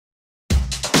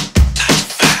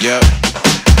Yep.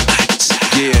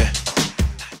 Yeah.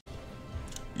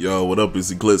 Yo, what up?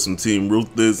 It's Eclipse from Team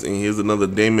Ruthless, and here's another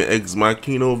Daemon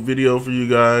Machino video for you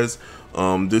guys.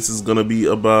 This is gonna be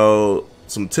about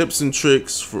some tips and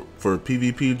tricks for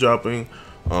PvP dropping.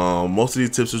 Most of these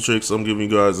tips and tricks I'm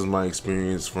giving you guys is my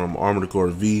experience from Armored Core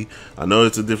V. I know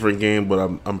it's a different game,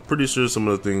 but I'm pretty sure some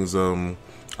of the things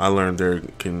I learned there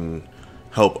can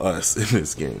help us in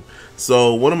this game.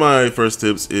 So one of my first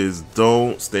tips is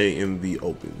don't stay in the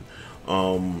open.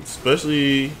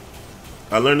 Especially,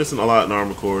 I learned this a lot in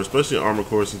Armored Core, especially in Armored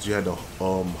Core, since you had to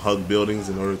hug buildings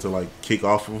in order to like kick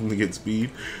off of them to get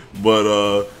speed.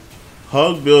 But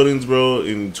hug buildings, bro,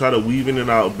 and try to weave in and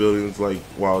out of buildings like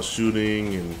while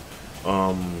shooting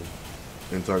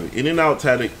and target. In and out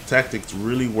tactics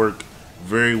really work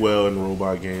very well in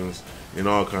robot games, in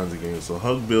all kinds of games. So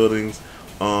hug buildings.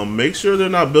 Make sure they're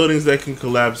not buildings that can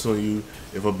collapse on you.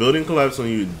 If a building collapses on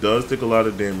you, it does take a lot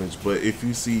of damage. But if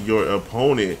you see your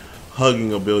opponent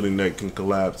hugging a building that can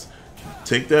collapse,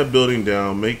 take that building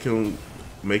down. Make him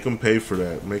pay for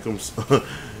that. Make him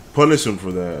punish him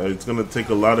for that. It's gonna take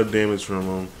a lot of damage from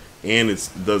him, and it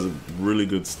does a really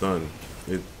good stun.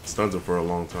 It stuns it for a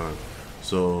long time.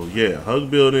 So yeah, hug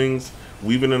buildings,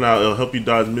 weaving it out. It'll help you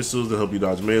dodge missiles. It'll help you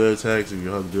dodge melee attacks if you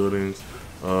hug buildings.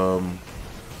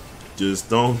 Just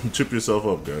don't trip yourself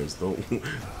up, guys.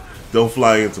 Don't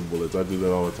fly into bullets. I do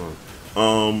that all the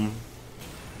time.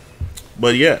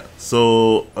 But yeah,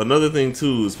 so another thing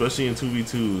too, especially in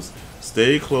 2v2s,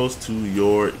 stay close to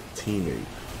your teammate.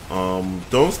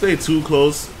 Don't stay too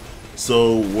close,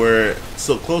 so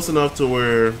close enough to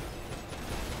where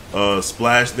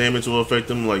splash damage will affect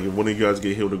them. Like if one of you guys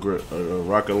get hit with a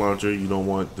rocket launcher, you don't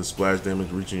want the splash damage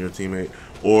reaching your teammate,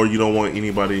 or you don't want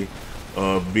anybody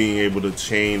being able to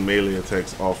chain melee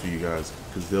attacks off of you guys,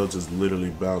 because they'll just literally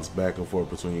bounce back and forth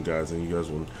between you guys, and you guys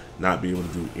will not be able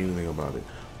to do anything about it.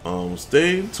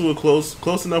 Stay to a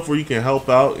close enough where you can help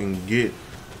out and get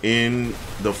in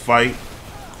the fight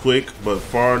quick, but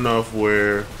far enough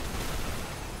where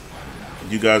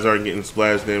you guys aren't getting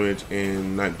splash damage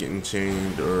and not getting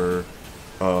chained, or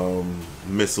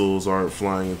missiles aren't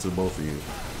flying into both of you.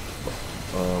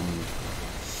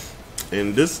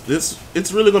 And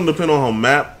it's really going to depend on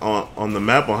the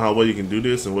map on how well you can do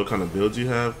this and what kind of build you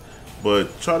have,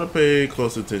 but try to pay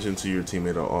close attention to your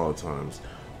teammate at all times.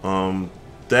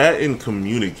 That and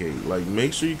communicate. Like,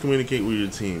 make sure you communicate with your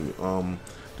team.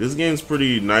 This game's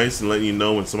pretty nice and letting you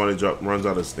know when somebody runs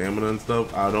out of stamina and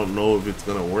stuff. I don't know if it's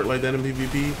gonna work like that in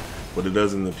PvP, but it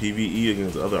does in the PvE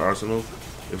against other arsenals.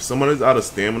 If somebody's out of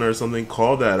stamina or something,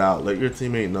 call that out. Let your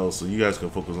teammate know so you guys can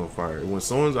focus on fire. And when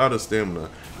someone's out of stamina,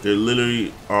 they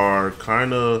literally are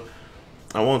kind of,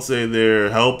 I won't say they're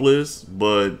helpless,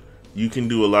 but you can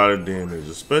do a lot of damage,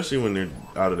 especially when they're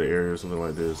out of the area or something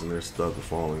like this and they're stuck or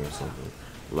falling or something.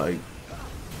 Like,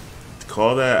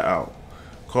 call that out.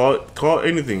 Call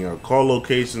anything out. Call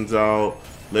locations out.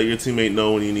 Let your teammate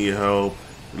know when you need help.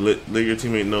 Let your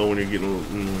teammate know when you're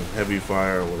getting heavy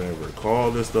fire or whatever.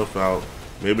 Call this stuff out.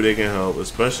 Maybe they can help,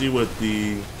 especially with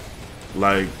the,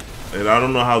 like, and I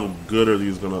don't know how good are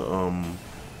these gonna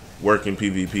work in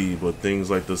PvP, but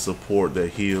things like the support that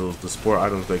heals, the support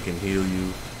items that can heal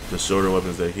you, the shorter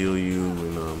weapons that heal you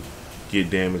and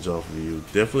get damage off of you.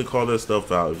 Definitely call that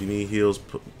stuff out. If you need heals,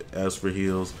 ask for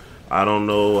heals. I don't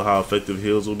know how effective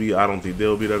heals will be. I don't think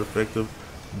they'll be that effective,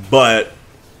 but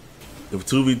if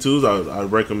 2v2s, I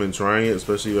recommend trying it,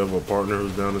 especially if you have a partner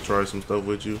who's down to try some stuff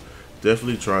with you.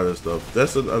 Definitely try that stuff.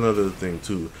 That's another thing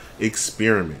too.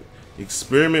 Experiment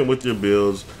with your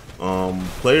builds.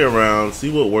 Play around, see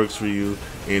what works for you,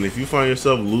 and if you find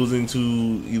yourself losing to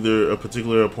either a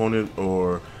particular opponent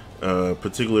or a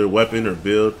particular weapon or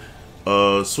build,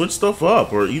 switch stuff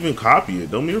up or even copy it.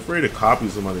 Don't be afraid to copy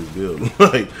somebody's build.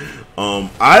 Like,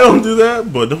 I don't do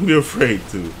that, but don't be afraid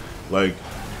to. Like,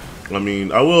 I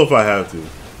mean, I will if I have to,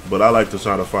 but I like to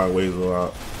try to find ways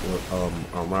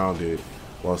around it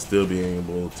while still being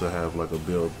able to have like a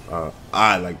build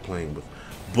I like playing with.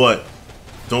 But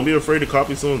don't be afraid to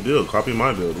copy someone's build. Copy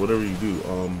my build, whatever you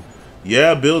do.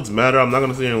 Yeah, builds matter. I'm not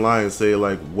gonna sit here and lie and say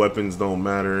like weapons don't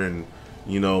matter and,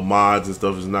 you know, mods and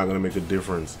stuff is not gonna make a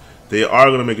difference. They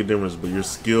are gonna make a difference, but your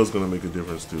skill's gonna make a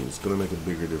difference too. It's gonna make a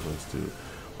bigger difference too.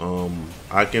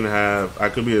 I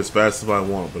could be as fast as I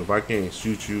want, but if I can't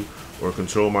shoot you or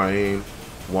control my aim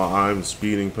while I'm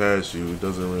speeding past you, it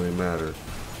doesn't really matter.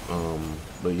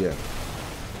 But yeah.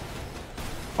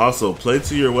 Also, play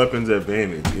to your weapon's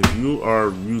advantage. If you are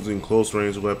using close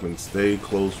range weapons, stay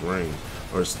close range,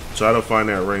 or try to find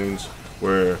that range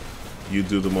where you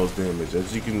do the most damage.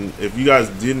 As you can, if you guys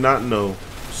did not know,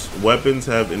 weapons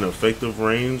have an effective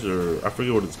range, or I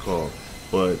forget what it's called.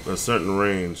 but a certain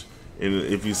range. And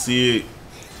if you see it,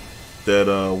 that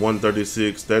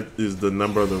 136, that is the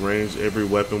number of the range. Every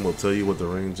weapon will tell you what the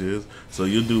range is, so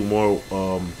you'll do more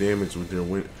damage with your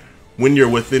when you're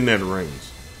within that range.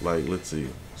 Like, let's see,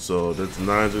 so that's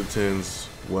 9s or 10s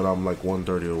when I'm like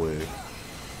 130 away.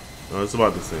 It's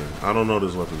about the same. I don't know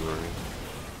this weapon's range.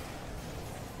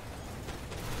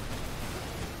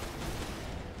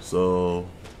 So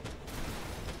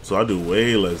I do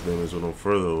way less damage when I'm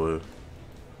further away.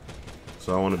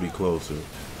 So I want to be closer.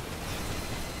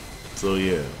 So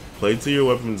yeah, play to your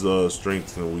weapon's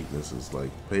strengths and weaknesses. Like,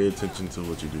 pay attention to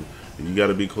what you do. If you got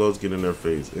to be close, get in their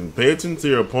face. And pay attention to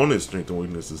your opponent's strengths and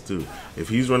weaknesses too. If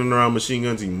he's running around machine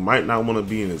guns, you might not want to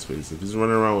be in his face. If he's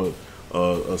running around with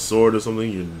a sword or something,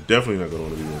 you're definitely not going to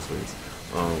want to be in his face.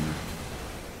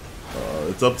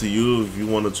 It's up to you if you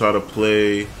want to try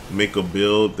to make a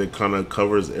build that kind of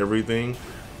covers everything.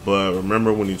 But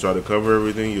remember, when you try to cover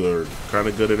everything, you're kind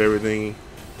of good at everything,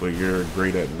 but you're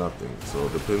great at nothing. So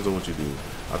it depends on what you do.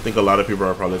 I think a lot of people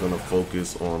are probably going to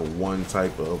focus on one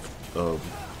type of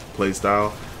play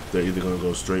style. They're either going to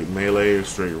go straight melee or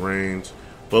straight range.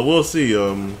 But we'll see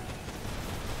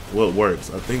what works.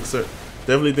 I think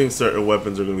definitely think certain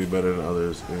weapons are going to be better than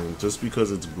others. And just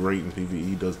because it's great in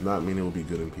PvE does not mean it will be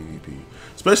good in PvP.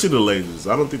 Especially the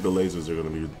lasers. I don't think the lasers are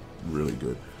going to be really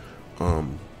good.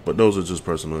 But those are just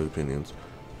personal opinions.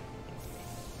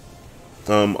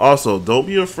 Also, don't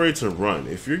be afraid to run.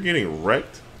 If you're getting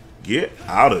wrecked, get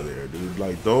out of there, dude.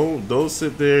 Like, don't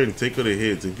sit there and take all the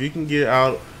hits. If you can get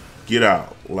out, get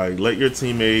out. Like, let your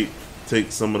teammate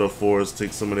take some of the force,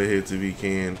 take some of the hits if he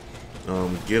can.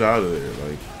 Get out of there.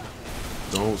 Like,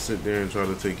 don't sit there and try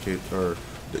to take hits. Or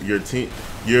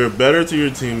you're better to your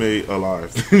teammate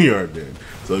alive than you are dead.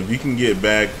 So if you can get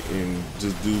back and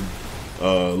just do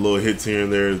little hits here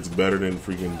and there, it's better than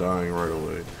freaking dying right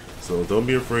away. So don't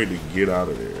be afraid to get out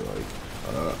of there. Like,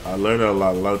 I learned that a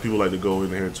lot. A lot of people like to go in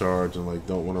there, charge, and like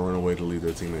don't want to run away to leave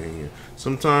their teammate hanging.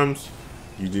 Sometimes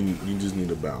you just need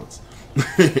to bounce.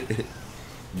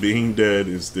 Being dead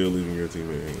is still leaving your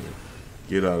teammate hanging.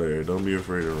 Get out of there. Don't be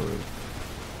afraid to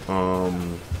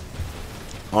run.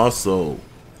 Also,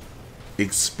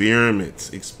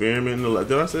 experiment. Experiment.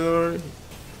 Did I say that already?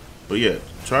 But yeah,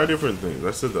 try different things.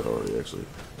 I said that already, actually.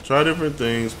 Try different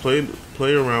things.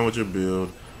 Play around with your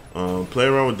build. Play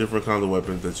around with different kinds of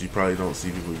weapons that you probably don't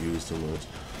see people use too much.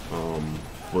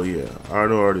 But yeah, I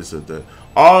already said that.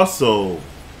 Also,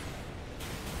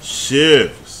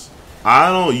 shifts. I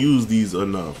don't use these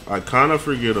enough. I kind of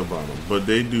forget about them, but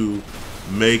they do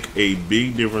make a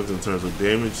big difference in terms of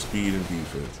damage, speed, and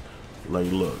defense.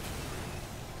 Like, look.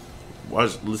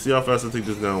 Watch. Let's see how fast I take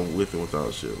this down with and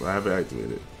without shift. I have it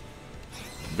activated.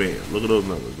 Bam. Look at those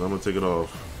numbers. Now I'm going to take it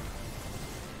off.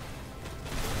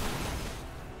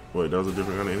 Wait, that was a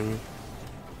different kind of enemy?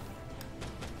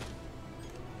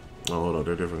 Oh, hold on.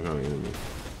 They're a different kind of enemy.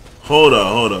 Hold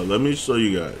on. Let me show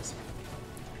you guys.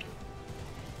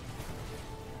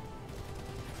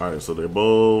 Alright, so they're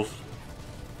both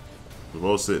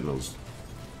sentinels.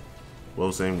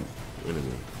 Both same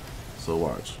enemy. So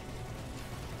watch.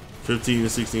 15s,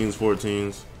 16s,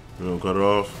 14s. We're going to cut it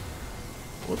off.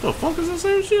 What the fuck is the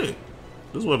same shit?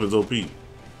 This weapon's OP. 19,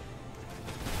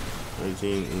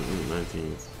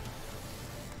 19.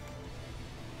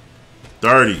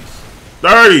 30s.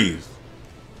 30s!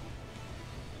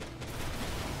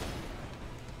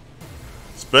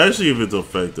 Especially if it's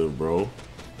effective, bro.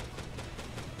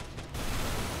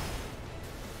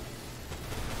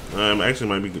 Actually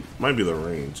might be the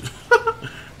range.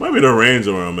 Might be the range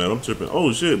where I'm at. I'm tripping.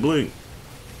 Oh shit, blink.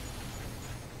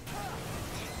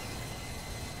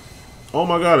 Oh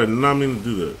my god, I did not mean to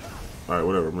do that. Alright,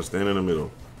 whatever. I'm gonna stand in the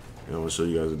middle. And I'm gonna show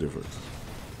you guys the difference.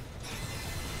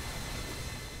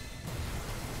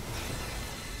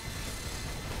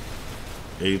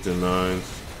 Eights and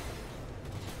nines.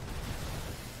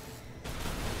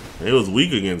 And it was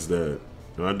weak against that.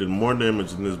 And I did more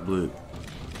damage in this blitz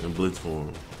in blitz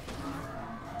form.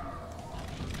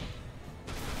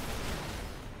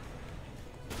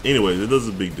 Anyways, it does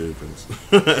a big difference.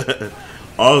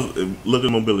 Also, look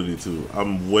at mobility too.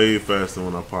 I'm way faster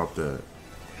when I pop that.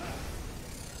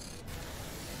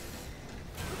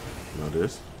 Now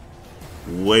this.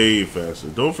 Way faster.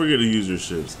 Don't forget to use your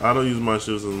shifts. I don't use my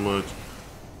shifts as much,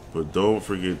 but don't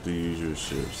forget to use your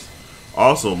shifts.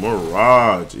 Also,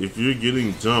 Mirage. If you're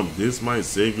getting jumped, this might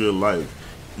save your life.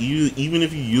 Even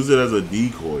if you use it as a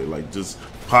decoy, like just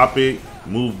pop it,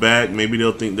 move back. Maybe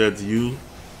they'll think that's you.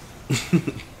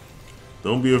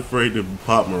 Don't be afraid to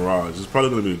pop Mirage. It's probably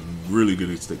going to be a really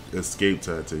good escape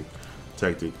tactic.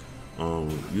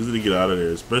 Use it to get out of there,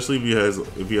 especially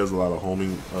if he has a lot of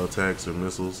homing attacks or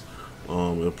missiles.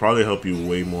 It'll probably help you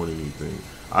way more than you think.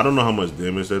 I don't know how much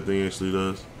damage that thing actually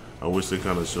does. I wish they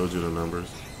kind of showed you the numbers.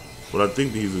 But I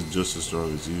think he's just as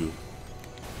strong as you.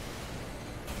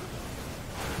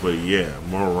 But yeah,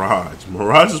 Mirage.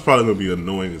 Mirage is probably going to be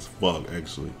annoying as fuck,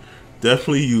 actually.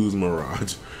 Definitely use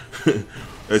Mirage.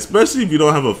 Especially if you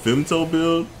don't have a Femto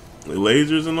build,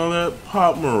 lasers and all that,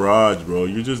 pop Mirage, bro.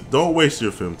 You just don't waste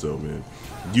your Femto, man.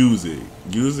 Use it.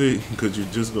 Use it because you're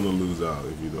just going to lose out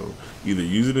if you don't. Either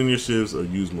use it in your shifts or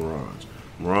use Mirage.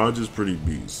 Mirage is pretty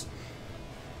beast.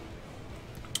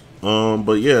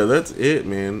 But yeah, that's it,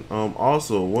 man.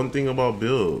 Also, one thing about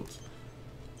builds.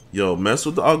 Yo, mess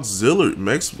with the auxiliary.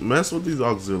 Mess with these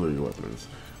auxiliary weapons.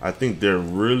 I think they're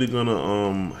really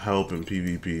gonna help in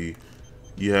PvP.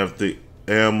 You have the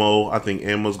ammo. I think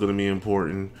ammo's gonna be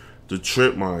important. The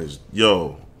trip mines.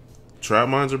 Yo, trap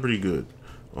mines are pretty good.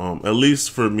 At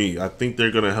least for me. I think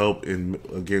they're gonna help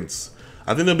against.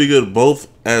 I think they'll be good both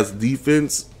as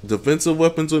defensive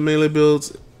weapons with melee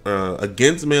builds,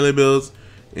 against melee builds,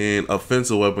 and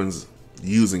offensive weapons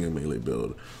using a melee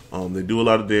build. They do a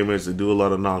lot of damage. They do a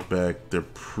lot of knockback. They're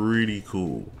pretty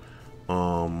cool.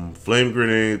 Flame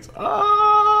grenades.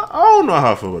 I don't know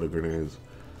how I feel about the grenades.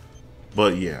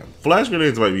 But yeah, flash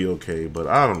grenades might be okay, but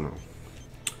I don't know.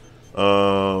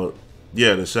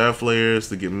 Yeah, the shaft flares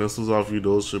to get missiles off you,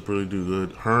 those should really do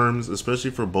good. Herms,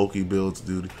 especially for bulky builds,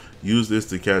 dude. Use this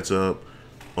to catch up.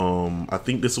 I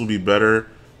think this will be better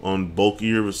on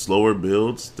bulkier, slower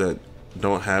builds that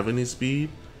don't have any speed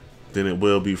than it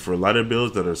will be for lighter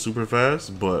builds that are super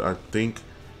fast. But I think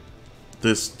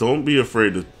this, don't be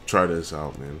afraid to try this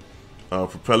out, man.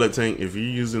 Propellant tank, if you're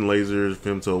using lasers,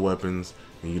 femto weapons,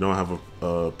 and you don't have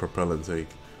a propellant tank,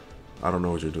 I don't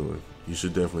know what you're doing. You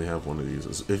should definitely have one of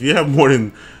these. If you have more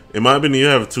than, in my opinion, you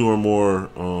have 2 or more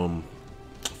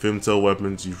femto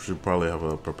weapons, you should probably have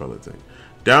a propellant tank.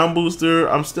 Down booster,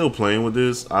 I'm still playing with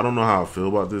this. I don't know how I feel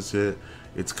about this yet.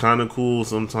 It's kind of cool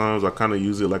sometimes. I kind of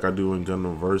use it like I do in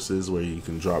Gundam Versus, where you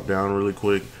can drop down really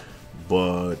quick,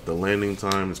 but the landing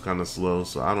time is kind of slow,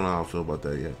 so I don't know how I feel about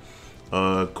that yet.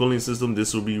 Cooling system,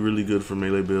 this will be really good for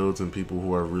melee builds and people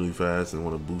who are really fast and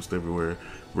want to boost everywhere.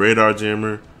 Radar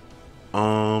jammer,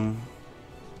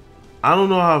 I don't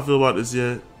know how I feel about this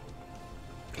yet,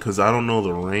 because I don't know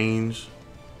the range.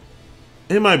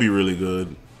 It might be really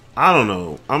good. I don't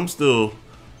know. I'm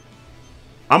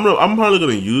probably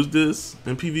gonna use this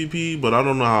in PvP, but I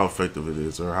don't know how effective it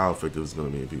is or how effective it's gonna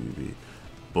be in PvP.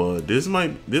 But this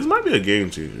might be a game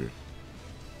changer.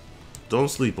 Don't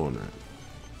sleep on that.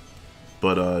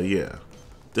 But yeah,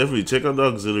 definitely check out the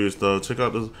auxiliary stuff. Check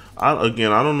out this.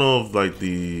 Again, I don't know if like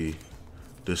the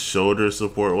shoulder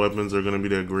support weapons are gonna be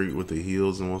that great with the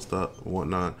heals and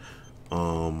whatnot.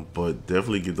 But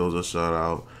definitely give those a shout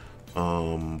out.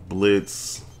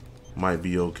 Blitz might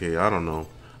be okay. I don't know.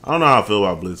 I don't know how I feel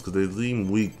about Blitz because they seem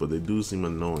weak, but they do seem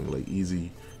annoying, like easy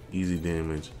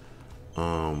damage.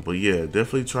 But yeah,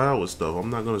 definitely try out with stuff. I'm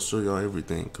not gonna show y'all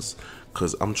everything because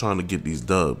I'm trying to get these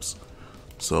dubs.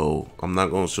 So I'm not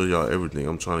gonna show y'all everything.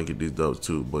 I'm trying to get these dubs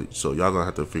too. But so y'all gonna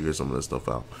have to figure some of this stuff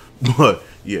out. But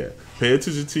yeah, pay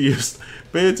attention to your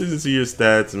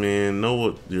stats, man. Know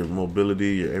what your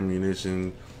mobility, your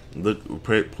ammunition. Look,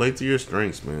 play to your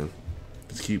strengths, man.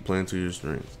 Just keep playing to your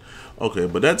strengths. Okay,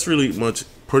 but that's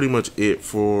pretty much it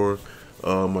for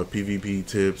my PvP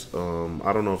tips.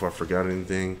 I don't know if I forgot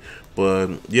anything, but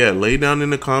yeah, lay down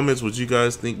in the comments what you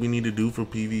guys think we need to do for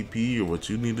PvP or what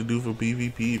you need to do for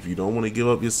PvP. If you don't want to give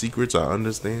up your secrets, I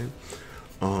understand.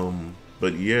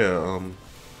 But yeah,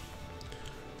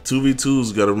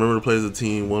 2v2s, gotta remember to play as a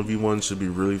team. 1v1 should be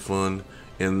really fun,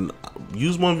 and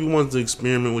use 1v1s to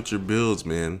experiment with your builds,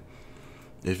 man.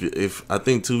 If I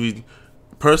think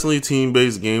personally,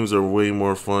 team-based games are way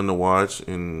more fun to watch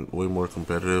and way more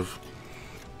competitive.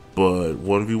 But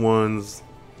 1v1s,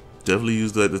 definitely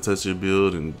use that to test your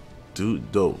build and do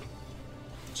dope.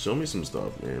 Show me some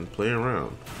stuff, man. Play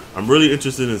around. I'm really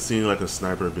interested in seeing like a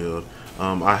sniper build.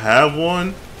 I have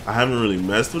one. I haven't really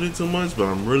messed with it too much, but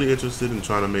I'm really interested in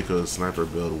trying to make a sniper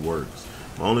build works.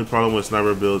 My only problem with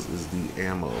sniper builds is the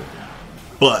ammo.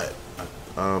 But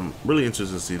I'm really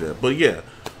interested to see that. But yeah.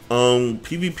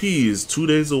 PvP is 2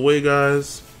 days away,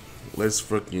 guys.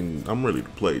 I'm ready to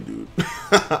play, dude.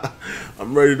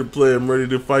 I'm ready to play. I'm ready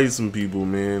to fight some people,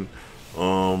 man.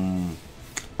 I'm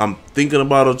thinking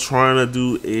about trying to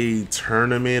do a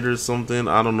tournament or something.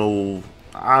 I don't know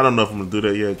if I'm gonna do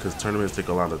that yet because tournaments take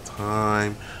a lot of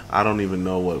time. I don't even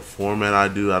know what format I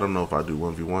do. I don't know if I do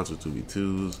 1v1s or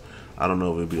 2v2s. I don't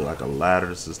know if it'd be like a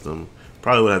ladder system.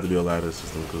 Probably would have to be a ladder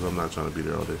system because I'm not trying to be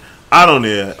there all day. I don't know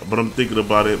yet, but I'm thinking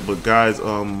about it. But guys,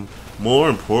 more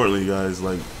importantly, guys,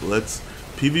 like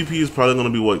PvP is probably going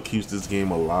to be what keeps this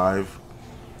game alive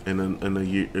in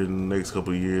the next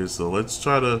couple of years. So let's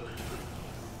try to,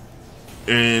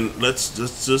 and let's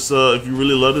just if you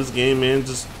really love this game, man,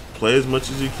 just play as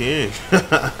much as you can.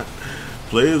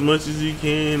 Play as much as you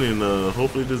can, and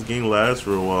hopefully this game lasts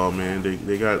for a while, man.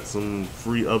 They got some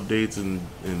free updates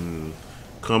and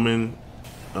coming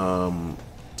for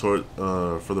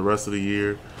the rest of the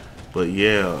year. But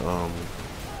yeah,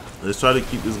 let's try to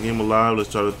keep this game alive.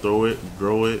 Let's try to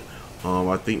grow it.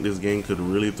 I think this game could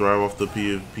really thrive off the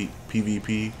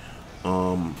PvP.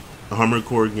 Armored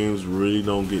Core games really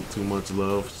don't get too much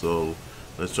love, so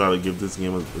let's try to give this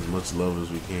game as much love as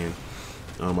we can.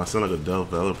 I sound like a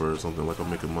developer or something, like I'm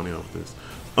making money off this.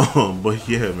 But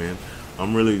yeah, man,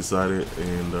 I'm really excited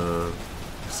and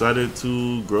excited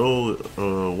to grow,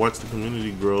 watch the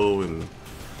community grow and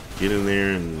get in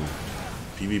there and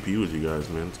PvP with you guys,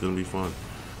 man. It's gonna be fun.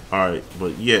 Alright,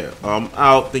 but yeah, I'm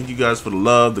out. Thank you guys for the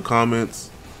love, the comments,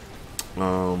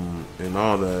 and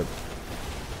all that.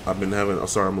 I've been having, oh,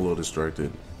 sorry, I'm a little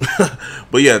distracted.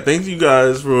 But yeah, thank you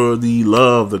guys for the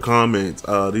love, the comments.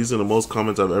 These are the most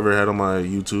comments I've ever had on my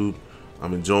YouTube.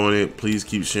 I'm enjoying it. Please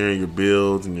keep sharing your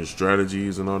builds and your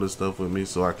strategies and all this stuff with me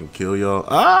so I can kill y'all.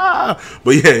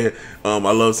 But yeah, I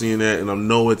love seeing that, and I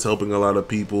know it's helping a lot of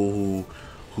people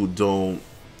who don't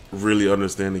really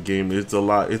understand the game. It's a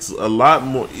lot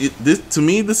more. To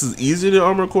me, this is easier than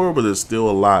Armored Core, but there's still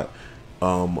a lot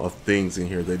of things in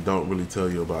here they don't really tell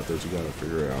you about that you gotta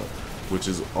figure out, which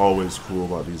is always cool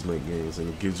about these mech games, and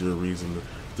it gives you a reason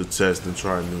to test and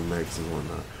try new mechs and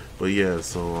whatnot. But yeah,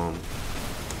 so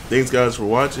thanks guys for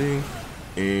watching,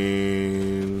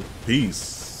 and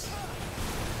peace.